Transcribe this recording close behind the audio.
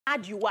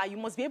hard you are, you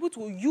must be able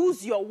to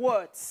use your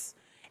words,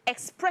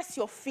 express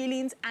your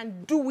feelings,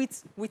 and do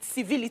it with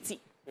civility.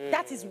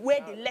 That is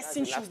where the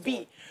lesson should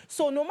be.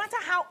 So no matter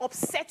how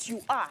upset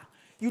you are,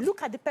 you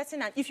look at the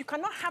person, and if you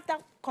cannot have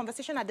that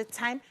conversation at the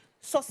time,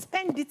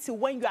 suspend it till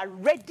when you are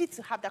ready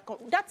to have that.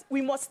 That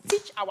we must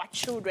teach our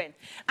children,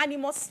 and it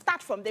must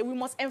start from there. We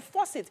must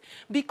enforce it,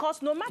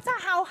 because no matter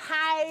how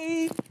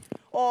high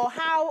or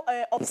how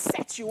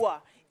upset you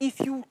are, if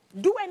you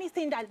do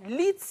anything that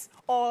leads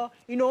or,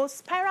 you know,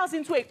 spirals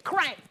into a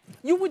crime,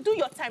 you will do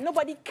your time.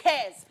 Nobody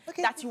cares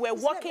that you were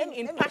working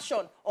in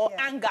passion or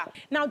anger.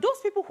 Now, those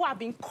people who have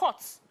been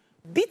caught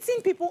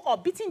beating people or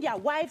beating their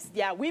wives,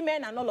 their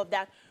women, and all of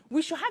that,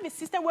 we should have a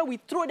system where we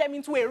throw them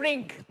into a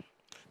ring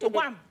to go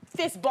and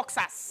face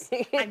boxers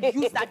and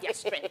use that their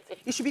strength.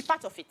 It should be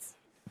part of it.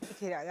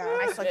 Okay,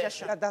 my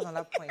suggestion. That's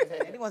another point.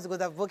 Anyone wants to go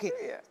that, okay.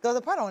 There was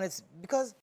a part on it, because